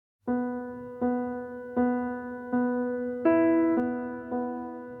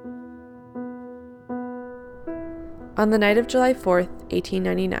On the night of July 4th,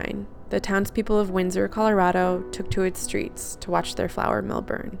 1899, the townspeople of Windsor, Colorado, took to its streets to watch their flour mill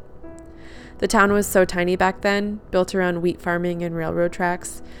burn. The town was so tiny back then, built around wheat farming and railroad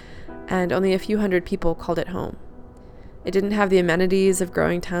tracks, and only a few hundred people called it home. It didn't have the amenities of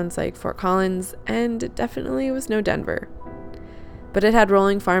growing towns like Fort Collins, and it definitely was no Denver. But it had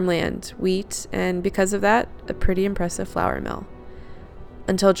rolling farmland, wheat, and because of that, a pretty impressive flour mill.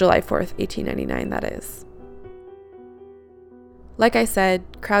 Until July 4th, 1899, that is. Like I said,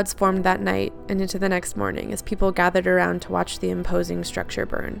 crowds formed that night and into the next morning as people gathered around to watch the imposing structure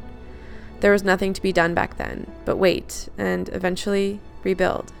burn. There was nothing to be done back then but wait and eventually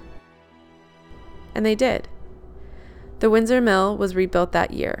rebuild. And they did. The Windsor Mill was rebuilt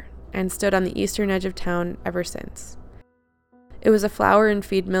that year and stood on the eastern edge of town ever since. It was a flour and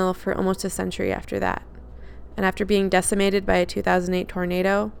feed mill for almost a century after that, and after being decimated by a 2008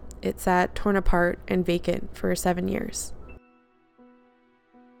 tornado, it sat torn apart and vacant for 7 years.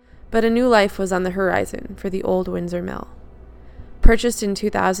 But a new life was on the horizon for the old Windsor Mill. Purchased in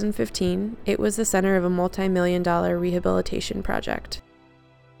 2015, it was the center of a multi-million-dollar rehabilitation project.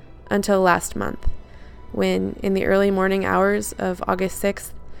 Until last month, when, in the early morning hours of August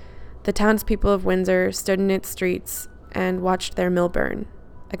 6th, the townspeople of Windsor stood in its streets and watched their mill burn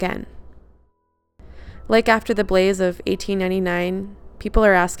again. Like after the blaze of 1899, people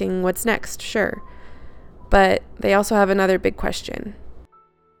are asking what's next, sure, but they also have another big question.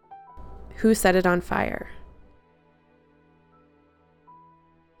 Who set it on fire?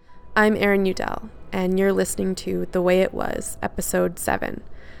 I'm Erin Udell, and you're listening to The Way It Was, Episode 7,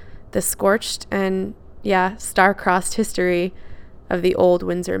 the scorched and, star-crossed history of the old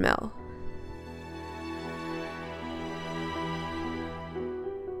Windsor Mill.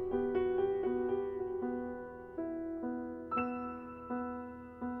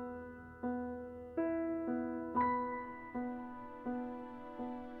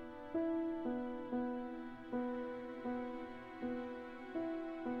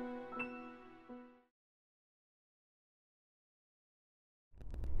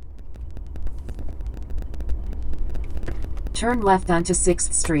 Turn left onto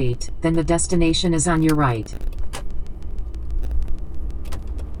 6th Street, then the destination is on your right.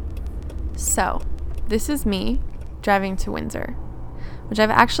 So, this is me driving to Windsor, which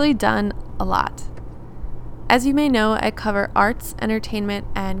I've actually done a lot. As you may know, I cover arts, entertainment,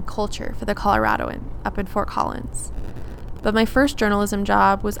 and culture for the Coloradoan up in Fort Collins. But my first journalism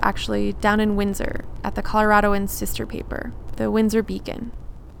job was actually down in Windsor at the Coloradoan's sister paper, the Windsor Beacon.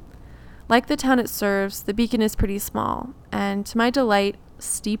 Like the town it serves, the Beacon is pretty small, and to my delight,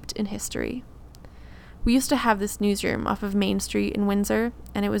 steeped in history. We used to have this newsroom off of Main Street in Windsor,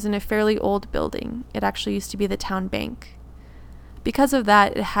 and it was in a fairly old building. It actually used to be the town bank. Because of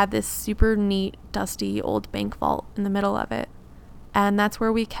that, it had this super neat, dusty old bank vault in the middle of it, and that's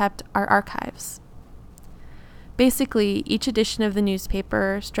where we kept our archives. Basically, each edition of the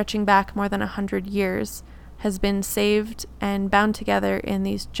newspaper, stretching back more than 100 years, has been saved and bound together in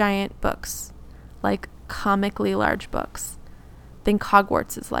these giant books, like comically large books. Think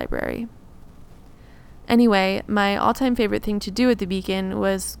Hogwarts' library. Anyway, my all-time favorite thing to do at the Beacon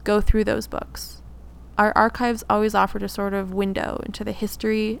was go through those books. Our archives always offered a sort of window into the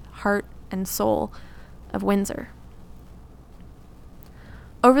history, heart, and soul of Windsor.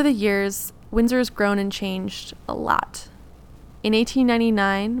 Over the years, Windsor's grown and changed a lot. In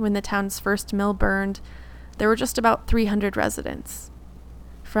 1899, when the town's first mill burned, there were just about 300 residents.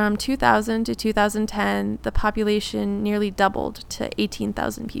 From 2000 to 2010, the population nearly doubled to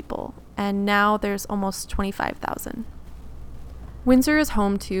 18,000 people, and now there's almost 25,000. Windsor is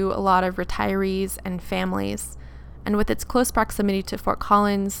home to a lot of retirees and families, and with its close proximity to Fort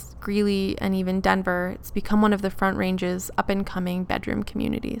Collins, Greeley, and even Denver, it's become one of the Front Range's up-and-coming bedroom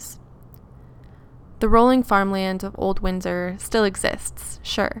communities. The rolling farmland of Old Windsor still exists,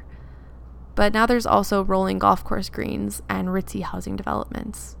 sure, but now there's also rolling golf course greens and ritzy housing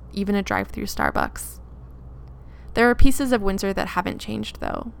developments, even a drive-through Starbucks. There are pieces of Windsor that haven't changed,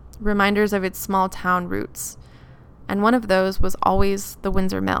 though, reminders of its small town roots, and one of those was always the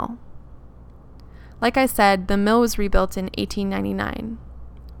Windsor Mill. Like I said, the mill was rebuilt in 1899.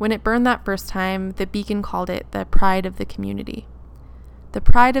 When it burned that first time, the Beacon called it the pride of the community. The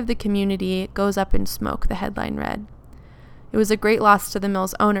pride of the community goes up in smoke, the headline read. It was a great loss to the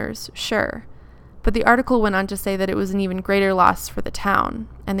mill's owners, sure, but the article went on to say that it was an even greater loss for the town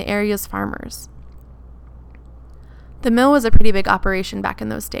and the area's farmers. The mill was a pretty big operation back in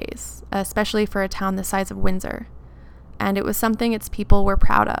those days, especially for a town the size of Windsor, and it was something its people were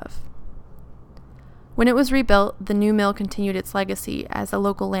proud of. When it was rebuilt, the new mill continued its legacy as a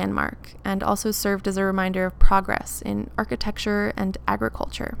local landmark and also served as a reminder of progress in architecture and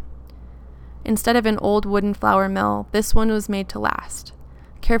agriculture. Instead of an old wooden flour mill, this one was made to last,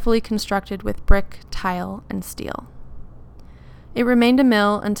 carefully constructed with brick, tile, and steel. It remained a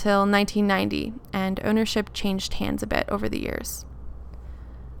mill until 1990, and ownership changed hands a bit over the years.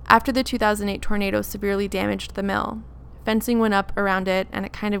 After the 2008 tornado severely damaged the mill, fencing went up around it and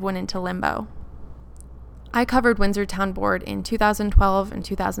it kind of went into limbo. I covered Windsor Town Board in 2012 and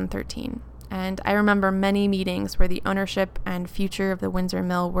 2013, and I remember many meetings where the ownership and future of the Windsor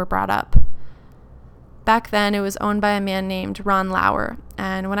Mill were brought up. Back then, it was owned by a man named Ron Lauer,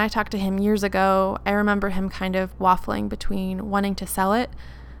 and when I talked to him years ago, I remember him kind of waffling between wanting to sell it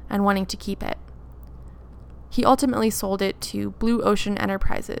and wanting to keep it. He ultimately sold it to Blue Ocean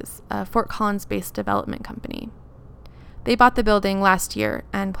Enterprises, a Fort Collins-based development company. They bought the building last year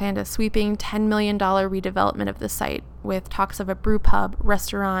and planned a sweeping $10 million redevelopment of the site, with talks of a brew pub,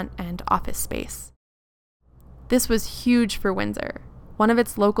 restaurant, and office space. This was huge for Windsor. One of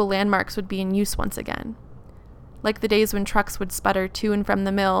its local landmarks would be in use once again. Like the days when trucks would sputter to and from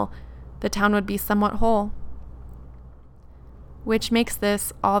the mill, the town would be somewhat whole. Which makes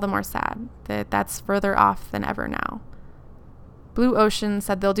this all the more sad that that's further off than ever now. Blue Ocean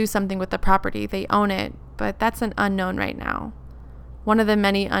said they'll do something with the property, they own it, but that's an unknown right now. One of the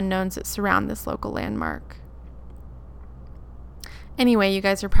many unknowns that surround this local landmark. Anyway, you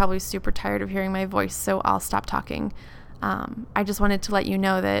guys are probably super tired of hearing my voice, so I'll stop talking. I just wanted to let you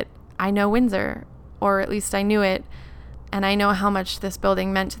know that I know Windsor, or at least I knew it, and I know how much this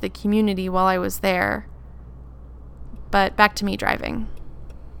building meant to the community while I was there. But back to me driving.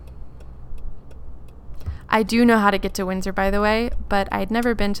 I do know how to get to Windsor, by the way, but I'd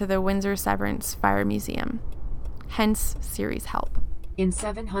never been to the Windsor Severance Fire Museum. Hence, series help. In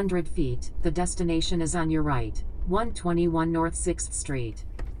 700 feet, the destination is on your right, 121 North 6th Street.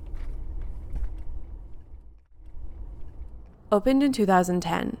 Opened in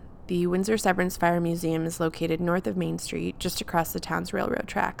 2010, the Windsor Severance Fire Museum is located north of Main Street, just across the town's railroad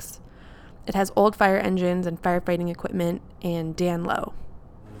tracks. It has old fire engines and firefighting equipment, and Dan Lowe.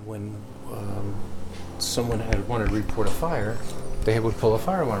 When someone had wanted to report a fire, they would pull a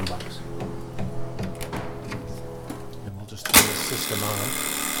fire alarm box. And we'll just turn the system on,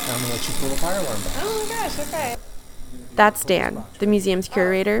 and I'm going to let you pull a fire alarm box. Oh my gosh, okay. That's Dan, the museum's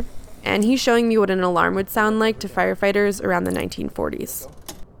curator, and he's showing me what an alarm would sound like to firefighters around the 1940s.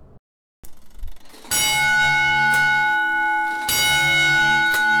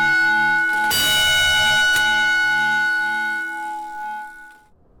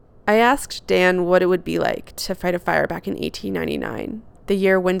 I asked Dan what it would be like to fight a fire back in 1899, the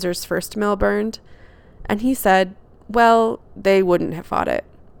year Windsor's first mill burned, and he said, well, they wouldn't have fought it.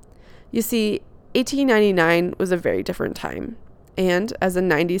 You see, 1899 was a very different time, and as a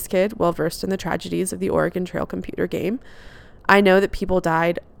 90s kid well versed in the tragedies of the Oregon Trail computer game, I know that people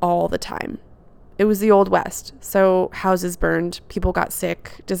died all the time. It was the Old West, so houses burned, people got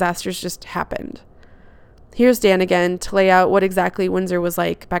sick, disasters just happened. Here's Dan again to lay out what exactly Windsor was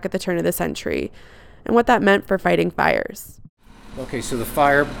like back at the turn of the century and what that meant for fighting fires. Okay, so the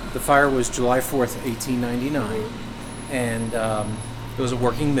fire was July 4th, 1899, and it was a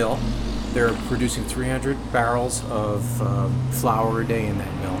working mill. They're producing 300 barrels of flour a day in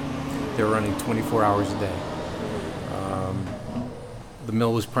that mill. They're running 24 hours a day. The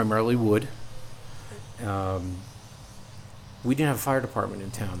mill was primarily wood. We didn't have a fire department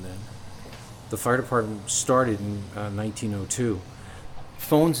in town then. The fire department started in 1902.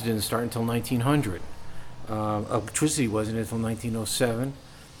 Phones didn't start until 1900. Electricity wasn't until 1907.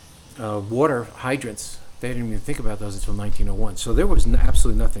 Water hydrants, they didn't even think about those until 1901. So there was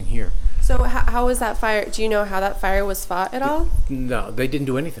absolutely nothing here. So how was that fire? Do you know how that fire was fought at all? No, they didn't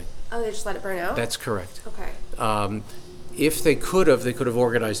do anything. Oh, they just let it burn out? That's correct. Okay. If they could have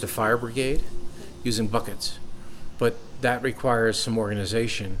organized a fire brigade using buckets. But that requires some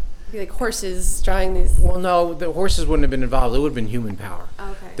organization. Be like horses drawing these. Well, no, the horses wouldn't have been involved. It would have been human power.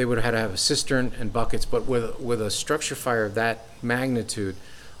 Okay. They would have had to have a cistern and buckets, but with a structure fire of that magnitude,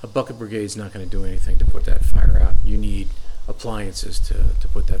 a bucket brigade is not going to do anything to put that fire out. You need appliances to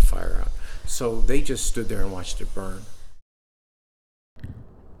put that fire out. So they just stood there and watched it burn.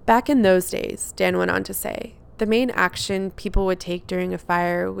 Back in those days, Dan went on to say, the main action people would take during a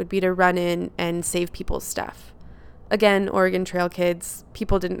fire would be to run in and save people's stuff. Again, Oregon Trail kids,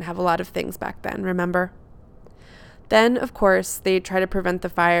 people didn't have a lot of things back then, remember? Then, of course, they'd try to prevent the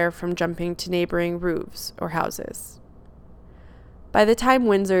fire from jumping to neighboring roofs or houses. By the time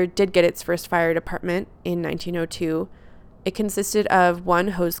Windsor did get its first fire department in 1902, it consisted of one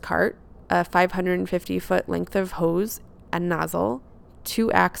hose cart, a 550-foot length of hose and nozzle,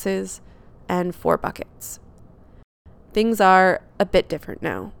 2 axes, and 4 buckets. Things are a bit different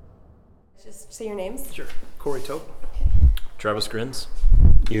now. Just say your names. Sure. Corey Tope. Travis Grins.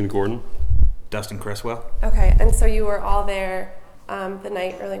 Ian Gordon. Dustin Cresswell. Okay, and so you were all there the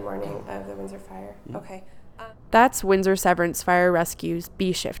night, early morning of the Windsor fire. Okay. That's Windsor Severance Fire Rescue's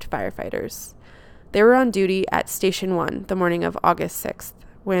B shift firefighters. They were on duty at Station 1 the morning of August 6th,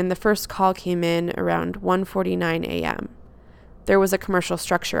 when the first call came in around 1:49 a.m. There was a commercial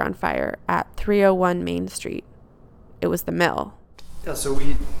structure on fire at 301 Main Street. It was the mill. Yeah, so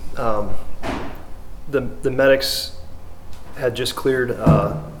we, the medics had just cleared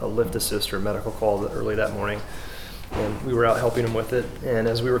a lift assist or a medical call early that morning, and we were out helping them with it. And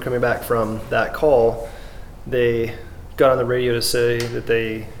as we were coming back from that call, they got on the radio to say that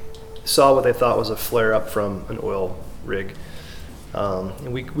they saw what they thought was a flare up from an oil rig.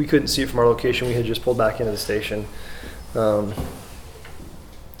 And we couldn't see it from our location. We had just pulled back into the station.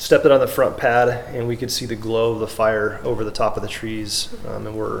 Stepped it on the front pad, and we could see the glow of the fire over the top of the trees,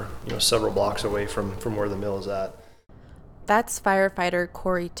 and we're several blocks away from where the mill is at. That's firefighter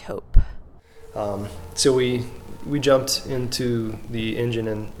Corey Tope. So we jumped into the engine,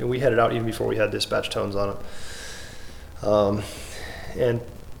 and we headed out even before we had dispatch tones on it. And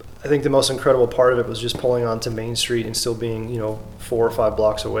I think the most incredible part of it was just pulling onto Main Street and still being 4 or 5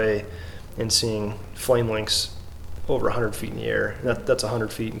 blocks away and seeing flame links over 100 feet in the air. That's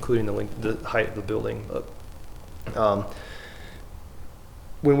 100 feet, including the height of the building. But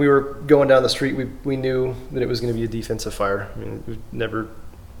when we were going down the street, we knew that it was going to be a defensive fire. I mean, we've never,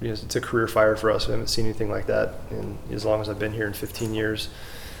 it's a career fire for us. We haven't seen anything like that in as long as I've been here, in 15 years.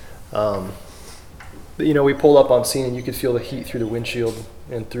 But we pulled up on scene, and you could feel the heat through the windshield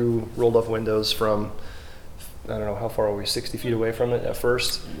and through rolled up windows from, I don't know, how far were we, 60 feet away from it at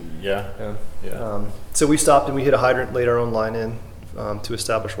first? Yeah. So we stopped and we hit a hydrant, laid our own line in to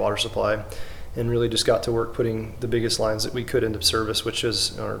establish water supply, and really just got to work putting the biggest lines that we could into service, which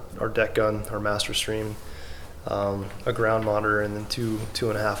is our deck gun, our master stream, a ground monitor, and then two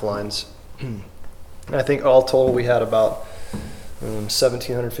and a half lines. And I think all total we had about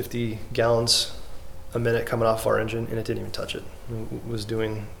 1,750 gallons a minute coming off our engine, and it didn't even touch it. It was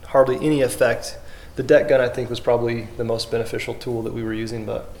doing hardly any effect. The deck gun, I think, was probably the most beneficial tool that we were using,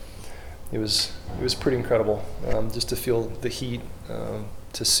 but it was pretty incredible just to feel the heat,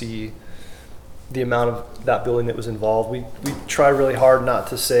 to see the amount of that building that was involved. We try really hard not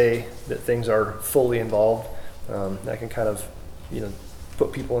to say that things are fully involved. That can kind of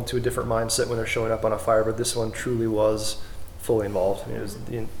put people into a different mindset when they're showing up on a fire, but this one truly was fully involved. It was,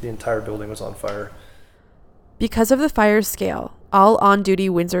 the entire building was on fire. Because of the fire's scale, all on-duty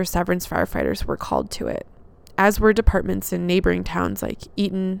Windsor Severance firefighters were called to it, as were departments in neighboring towns like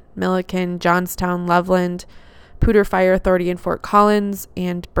Eaton, Milliken, Johnstown, Loveland, Poudre Fire Authority in Fort Collins,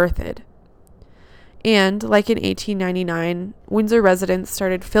 and Berthoud. And, like in 1899, Windsor residents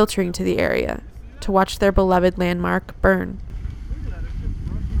started filtering to the area to watch their beloved landmark burn.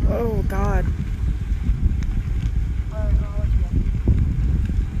 Oh, God.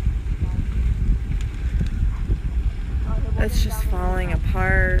 It's just falling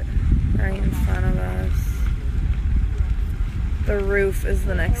apart right in front of us. The roof is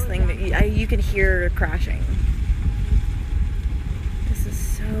the next thing that you can hear crashing. This is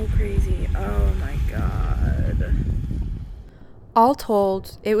so crazy. Oh my God. All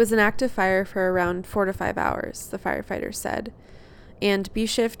told, it was an active fire for around 4 to 5 hours, the firefighters said, and B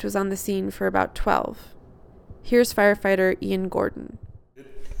shift was on the scene for about 12. Here's firefighter Ian Gordon.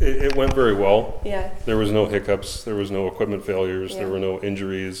 It went very well. Yeah. There was no hiccups. There was no equipment failures. Yeah. There were no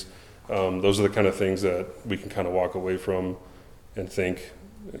injuries. Those are the kind of things that we can kind of walk away from and think,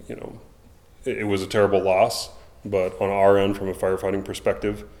 it was a terrible loss, but on our end, from a firefighting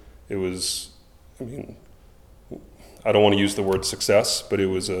perspective, it was, I don't want to use the word success, but it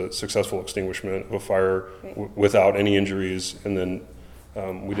was a successful extinguishment of a fire without any injuries, and then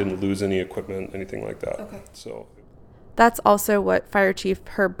we didn't lose any equipment, anything like that. Okay. So. That's also what Fire Chief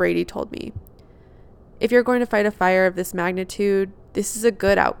Herb Brady told me. If you're going to fight a fire of this magnitude, this is a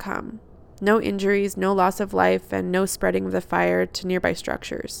good outcome. No injuries, no loss of life, and no spreading of the fire to nearby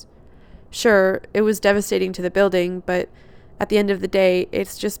structures. Sure, it was devastating to the building, but at the end of the day,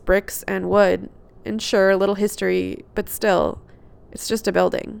 it's just bricks and wood. And sure, a little history, but still, it's just a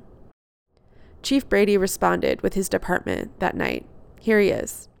building. Chief Brady responded with his department that night. Here he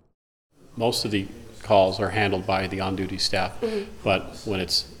is. Most of the calls are handled by the on-duty staff, but when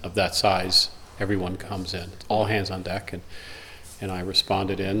it's of that size, everyone comes in. It's all hands on deck, and I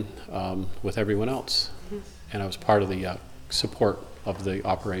responded in with everyone else. And I was part of the support of the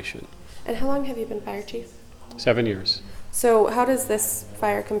operation. And how long have you been fire chief? 7 years. So how does this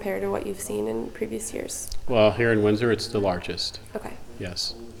fire compare to what you've seen in previous years? Well, here in Windsor, it's the largest. Okay.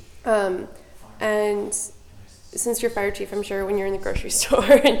 Yes. And since you're fire chief, I'm sure when you're in the grocery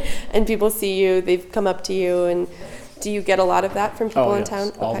store and people see you, they've come up to you, and do you get a lot of that from people in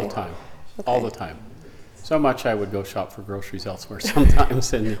town? All Okay. the time. Okay. All the time. So much I would go shop for groceries elsewhere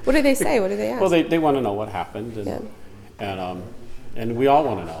sometimes. And What do they say? What do they ask? well, they want to know what happened, and we all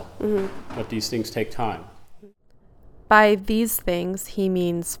want to know. Mm-hmm. But these things take time. By these things, he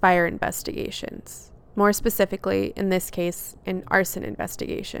means fire investigations. More specifically, in this case, an arson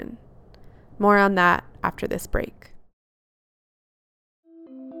investigation. More on that after this break.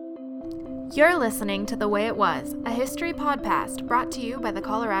 You're listening to The Way It Was, a history podcast brought to you by the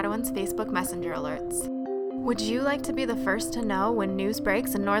Coloradoans Facebook Messenger alerts. Would you like to be the first to know when news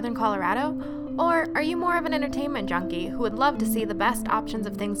breaks in northern Colorado? Or are you more of an entertainment junkie who would love to see the best options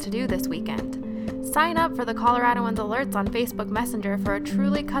of things to do this weekend? Sign up for the Coloradoans alerts on Facebook Messenger for a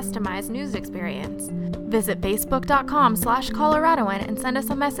truly customized news experience. Visit facebook.com/Coloradoan and send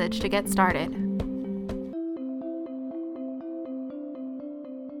us a message to get started.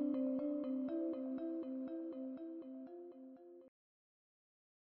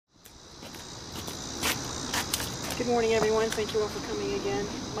 Good morning, everyone. Thank you all for coming again.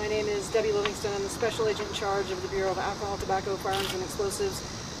 My name is Debbie Livingston. I'm the Special Agent in charge of the Bureau of Alcohol, Tobacco, Firearms, and Explosives,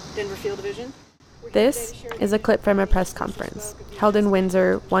 Denver Field Division. This is a clip from a press conference held in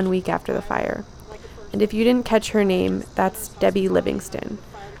Windsor 1 week after the fire. And if you didn't catch her name, that's Debbie Livingston,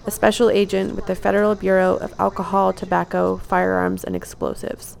 a special agent with the Federal Bureau of Alcohol, Tobacco, Firearms, and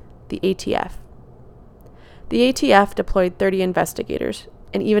Explosives, the ATF. The ATF deployed 30 investigators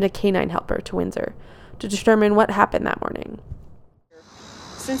and even a canine helper to Windsor to determine what happened that morning.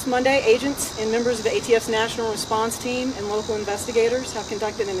 Since Monday, agents and members of the ATF's National Response Team and local investigators have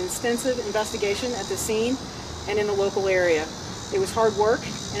conducted an extensive investigation at the scene and in the local area. It was hard work,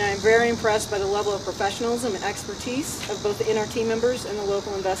 and I am very impressed by the level of professionalism and expertise of both the NRT members and the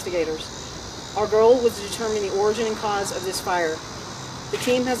local investigators. Our goal was to determine the origin and cause of this fire. The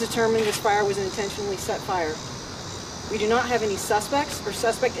team has determined this fire was an intentionally set fire. We do not have any suspects or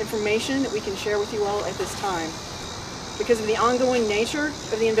suspect information that we can share with you all at this time. Because of the ongoing nature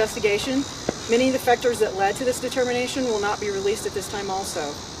of the investigation, many of the factors that led to this determination will not be released at this time also.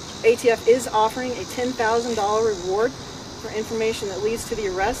 ATF is offering a $10,000 reward for information that leads to the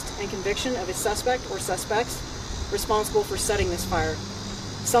arrest and conviction of a suspect or suspects responsible for setting this fire.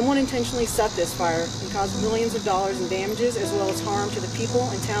 Someone intentionally set this fire and caused millions of dollars in damages as well as harm to the people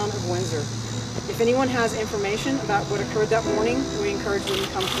and town of Windsor. If anyone has information about what occurred that morning, we encourage them to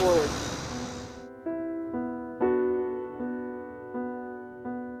come forward.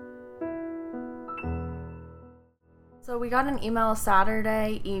 So we got an email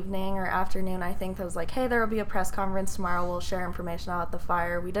Saturday evening or afternoon, I think, that was like, hey, there will be a press conference tomorrow. We'll share information about the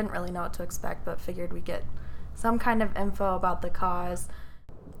fire. We didn't really know what to expect, but figured we'd get some kind of info about the cause.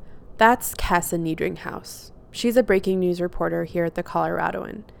 That's Casa Niedringhaus. She's a breaking news reporter here at the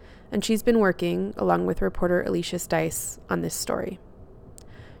Coloradoan, and she's been working, along with reporter Alicia Stice, on this story.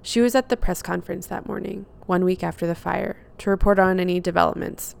 She was at the press conference that morning, 1 week after the fire, to report on any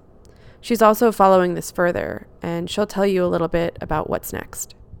developments. She's also following this further, and she'll tell you a little bit about what's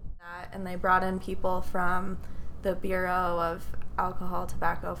next. And they brought in people from the Bureau of Alcohol,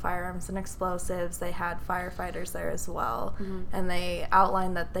 Tobacco, Firearms, and Explosives. They had firefighters there as well. Mm-hmm. And they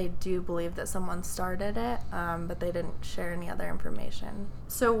outlined that they do believe that someone started it, but they didn't share any other information.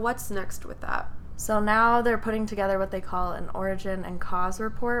 So what's next with that? So now they're putting together what they call an origin and cause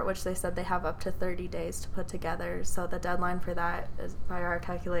report, which they said they have up to 30 days to put together. So the deadline for that, is, by our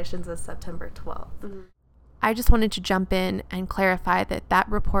calculations, is September 12th. Mm-hmm. I just wanted to jump in and clarify that that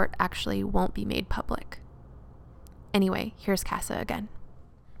report actually won't be made public. Anyway, here's Casa again.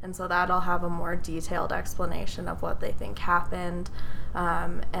 And so that'll have a more detailed explanation of what they think happened,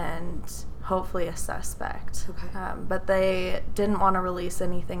 and hopefully a suspect. Okay. But they didn't want to release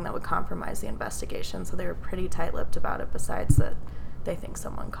anything that would compromise the investigation, so they were pretty tight-lipped about it, besides that they think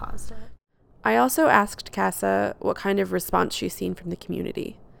someone caused it. I also asked Casa what kind of response she's seen from the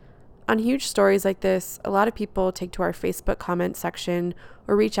community. On huge stories like this, a lot of people take to our Facebook comment section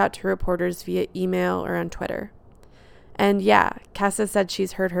or reach out to reporters via email or on Twitter. And yeah, Casa said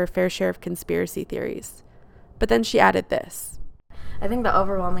she's heard her fair share of conspiracy theories. But then she added this. I think the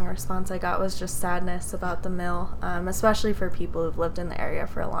overwhelming response I got was just sadness about the mill, especially for people who've lived in the area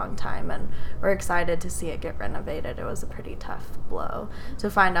for a long time and were excited to see it get renovated. It was a pretty tough blow to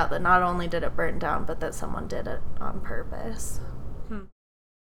find out that not only did it burn down, but that someone did it on purpose.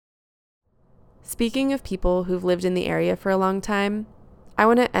 Speaking of people who've lived in the area for a long time, I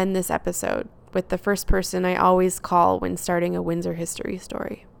want to end this episode with the first person I always call when starting a Windsor history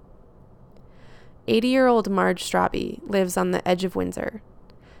story. 80-year-old Marge Straube lives on the edge of Windsor.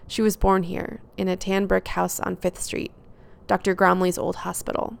 She was born here, in a tan brick house on 5th Street, Dr. Gromley's old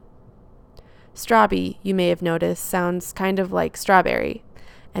hospital. Straube, you may have noticed, sounds kind of like strawberry,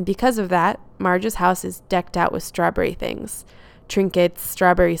 and because of that, Marge's house is decked out with strawberry things, trinkets,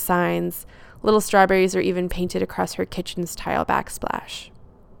 strawberry signs. Little strawberries are even painted across her kitchen's tile backsplash.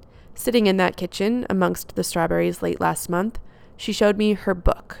 Sitting in that kitchen, amongst the strawberries late last month, she showed me her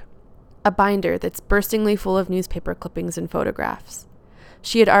book, a binder that's burstingly full of newspaper clippings and photographs.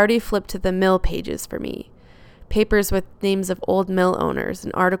 She had already flipped to the mill pages for me, papers with names of old mill owners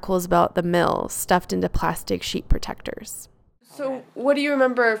and articles about the mill stuffed into plastic sheet protectors. So what do you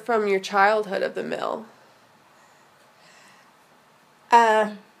remember from your childhood of the mill?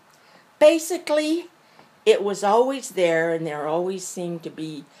 Basically, it was always there, and there always seemed to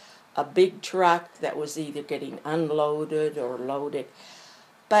be a big truck that was either getting unloaded or loaded.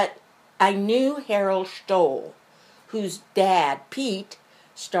 But I knew Harold Stoll, whose dad, Pete,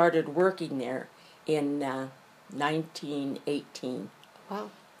 started working there in 1918.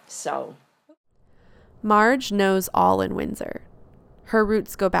 Wow. So. Marge knows all in Windsor. Her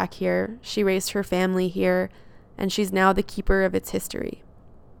roots go back here, she raised her family here, and she's now the keeper of its history.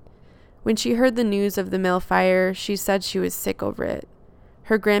 When she heard the news of the mill fire, she said she was sick over it.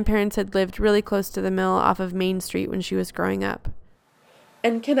 Her grandparents had lived really close to the mill off of Main Street when she was growing up.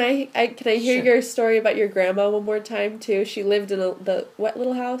 And can I hear Sure. your story about your grandma one more time too? She lived in the what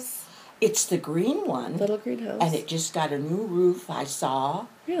little house? It's the green one. Little green house. And it just got a new roof, I saw.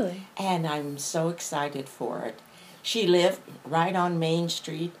 Really? And I'm so excited for it. She lived right on Main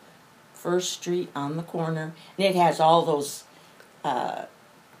Street, 1st Street on the corner. And it has all those, that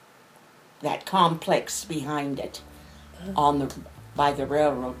complex behind it by the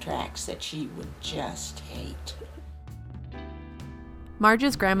railroad tracks that she would just hate.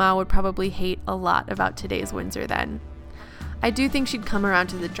 Marge's grandma would probably hate a lot about today's Windsor then. I do think she'd come around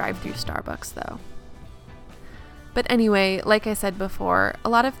to the drive-through Starbucks, though. But anyway, like I said before, a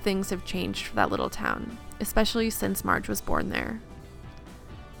lot of things have changed for that little town, especially since Marge was born there.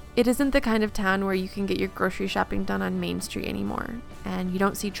 It isn't the kind of town where you can get your grocery shopping done on Main Street anymore, and you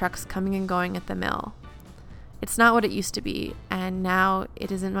don't see trucks coming and going at the mill. It's not what it used to be, and now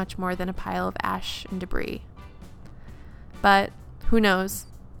it isn't much more than a pile of ash and debris. But who knows?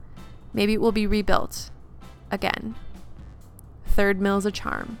 Maybe it will be rebuilt again. Third mill's a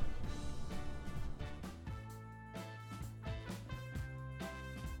charm.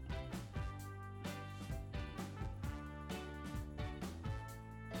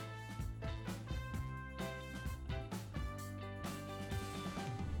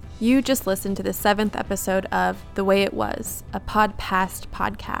 You just listened to the 7th episode of The Way It Was, a Podpast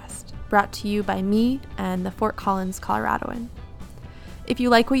podcast, brought to you by me and the Fort Collins Coloradoan. If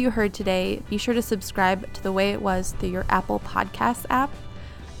you like what you heard today, be sure to subscribe to The Way It Was through your Apple Podcasts app,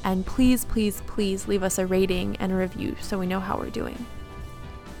 and please, please, please leave us a rating and a review so we know how we're doing.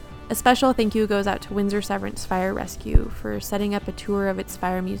 A special thank you goes out to Windsor Severance Fire Rescue for setting up a tour of its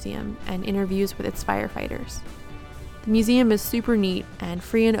fire museum and interviews with its firefighters. The museum is super neat and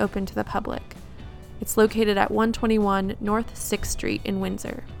free and open to the public. It's located at 121 North 6th Street in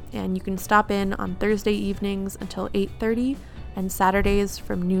Windsor, and you can stop in on Thursday evenings until 8:30 and Saturdays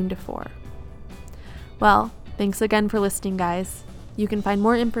from noon to 4. Well, thanks again for listening, guys. You can find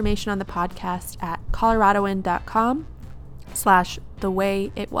more information on the podcast at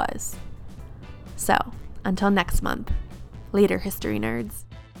coloradoan.com/thewayitwas. So, until next month, later, history nerds.